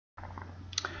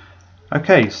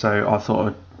Okay, so I thought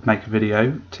I'd make a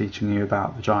video teaching you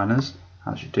about vaginas,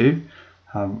 as you do.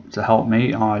 To help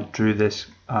me, I drew this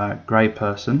grey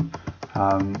person,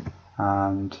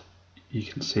 and you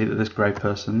can see that this grey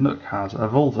person, look, has a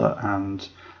vulva and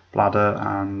bladder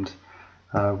and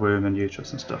womb and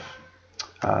uterus and stuff.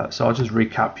 So I'll just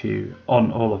recap you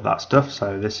on all of that stuff.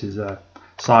 So this is a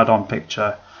side-on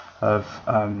picture of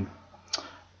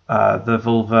the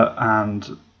vulva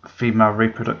and female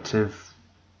reproductive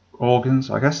organs,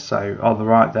 I guess. So on the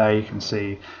right there you can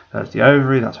see there's the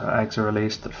ovary, that's where eggs are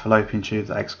released, the fallopian tube,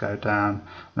 the eggs go down,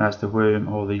 and there's the womb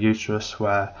or the uterus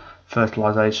where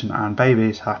fertilization and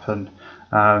babies happen.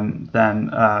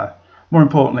 More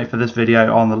importantly for this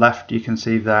video, on the left you can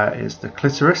see there is the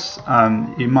clitoris.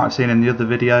 You might have seen in the other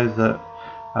video that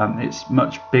it's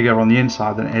much bigger on the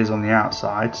inside than it is on the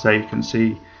outside, so you can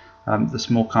see the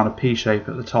small kind of P shape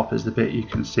at the top is the bit you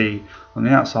can see on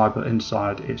the outside, but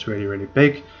inside it's really, really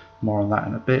big. More on that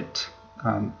in a bit.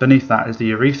 Beneath that is the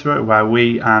urethra, where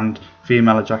wee and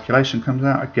female ejaculation comes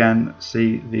out. Again,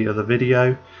 see the other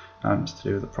video. It's to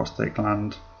do with the prostate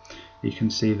gland. You can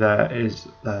see there is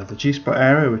the G-spot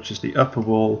area, which is the upper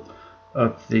wall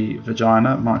of the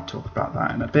vagina. Might talk about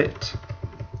that in a bit.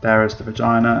 There is the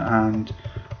vagina, and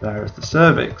there is the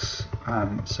cervix.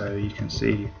 So you can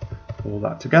see all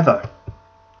that together.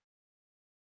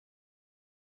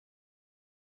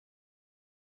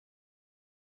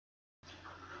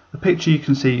 The picture you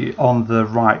can see on the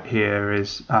right here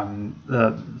is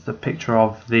the picture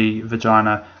of the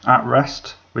vagina at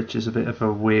rest, which is a bit of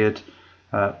a weird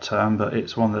term, but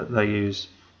it's one that they use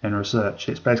in research.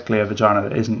 It's basically a vagina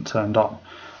that isn't turned on,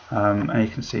 and you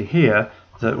can see here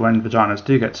that when vaginas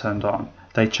do get turned on,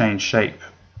 they change shape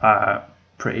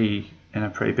in a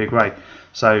pretty big way.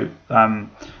 So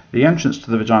the entrance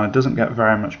to the vagina doesn't get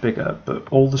very much bigger, but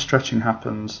all the stretching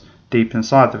happens deep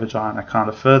inside the vagina, kind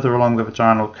of further along the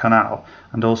vaginal canal,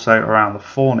 and also around the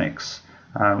fornix,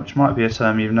 which might be a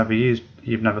term you've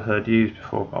never heard used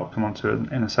before, but I'll come on to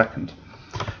it in a second.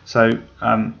 So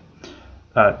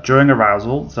during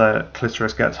arousal, the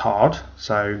clitoris gets hard.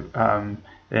 So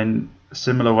in a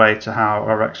similar way to how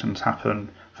erections happen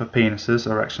for penises,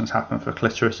 erections happen for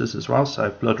clitorises as well. So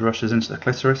blood rushes into the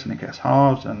clitoris and it gets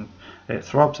hard and it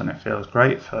throbs and it feels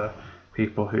great for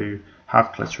people who have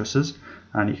clitorises.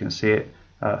 And you can see it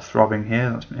throbbing here.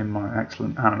 That's in my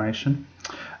excellent animation.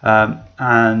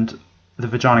 And the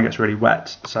vagina gets really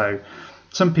wet. So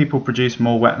some people produce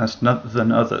more wetness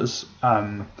than others,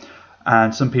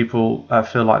 and some people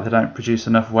feel like they don't produce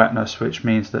enough wetness, which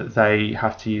means that they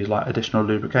have to use like additional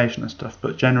lubrication and stuff.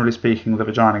 But generally speaking, the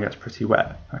vagina gets pretty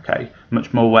wet. Okay,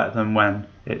 much more wet than when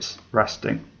it's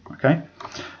resting. Okay,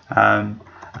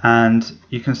 and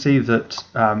you can see that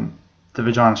the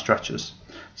vagina stretches.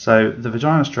 So the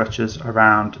vagina stretches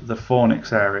around the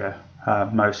fornix area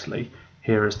mostly.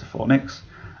 Here is the fornix,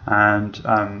 and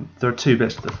there are two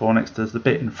bits to the fornix. There's the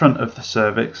bit in front of the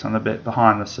cervix and the bit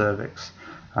behind the cervix,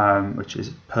 which is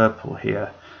purple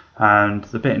here. And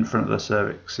the bit in front of the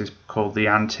cervix is called the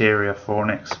anterior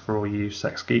fornix for all you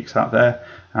sex geeks out there,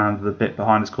 and the bit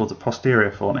behind is called the posterior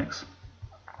fornix.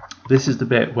 This is the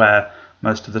bit where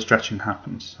most of the stretching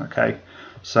happens. Okay.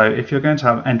 So if you're going to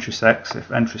have entry sex,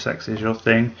 if entry sex is your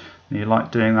thing, and you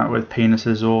like doing that with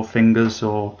penises or fingers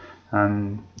or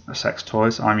sex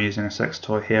toys, I'm using a sex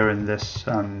toy here in this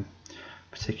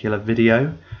particular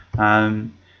video,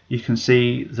 you can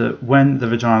see that when the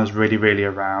vagina is really, really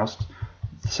aroused,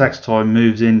 the sex toy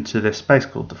moves into this space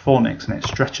called the fornix and it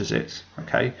stretches it.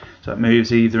 Okay, so it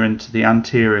moves either into the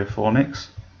anterior fornix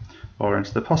or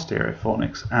into the posterior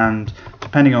fornix, and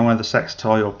depending on where the sex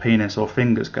toy or penis or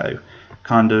fingers go,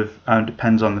 kind of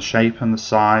depends on the shape and the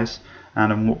size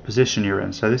and on what position you're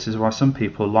in. So this is why some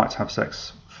people like to have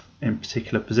sex in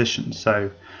particular positions. So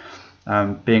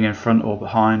being in front or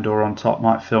behind or on top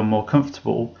might feel more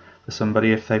comfortable for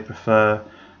somebody if they prefer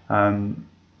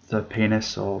the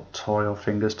penis or toy or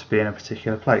fingers to be in a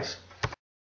particular place.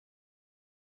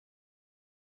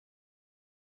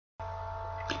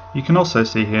 You can also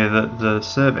see here that the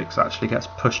cervix actually gets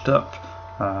pushed up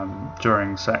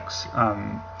during sex.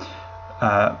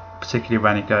 Particularly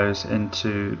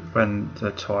when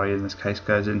the toy in this case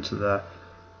goes into the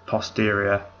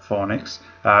posterior fornix.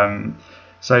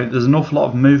 So there's an awful lot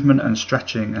of movement and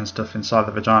stretching and stuff inside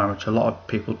the vagina, which a lot of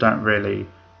people don't really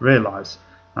realise.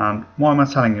 And why am I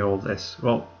telling you all this?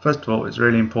 Well, first of all, it's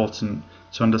really important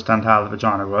to understand how the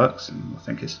vagina works, and I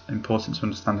think it's important to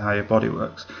understand how your body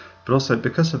works. But also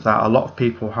because of that, a lot of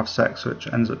people have sex which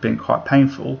ends up being quite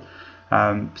painful,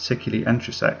 particularly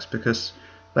entry sex, because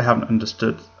they haven't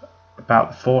understood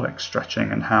about the fornix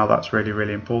stretching and how that's really,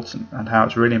 really important, and how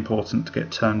it's really important to get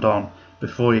turned on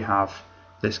before you have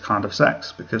this kind of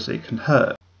sex, because it can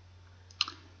hurt.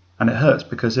 And it hurts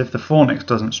because if the fornix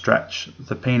doesn't stretch,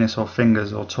 the penis or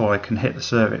fingers or toy can hit the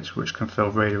cervix, which can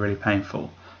feel really, really painful.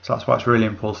 So that's why it's really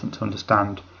important to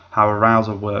understand how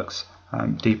arousal works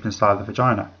deep inside the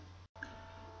vagina.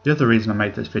 The other reason I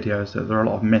made this video is that there are a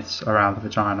lot of myths around the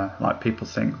vagina. Like, people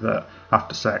think that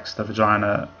after sex the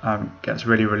vagina gets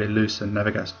really, really loose and never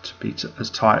gets to be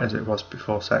as tight as it was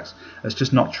before sex. It's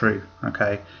just not true.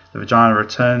 Okay, the vagina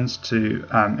returns to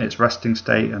its resting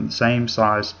state and the same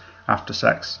size after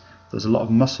sex. There's a lot of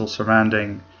muscle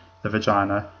surrounding the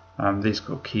vagina. These are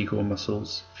called Kegel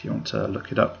muscles, if you want to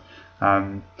look it up.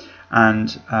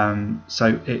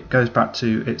 So it goes back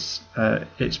to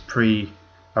its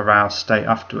pre-aroused state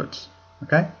afterwards.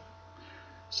 Okay,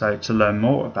 so to learn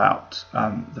more about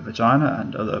the vagina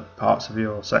and other parts of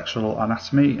your sexual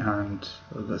anatomy and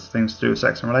other things to do with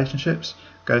sex and relationships,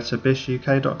 go to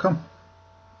bishuk.com.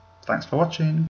 Thanks for watching.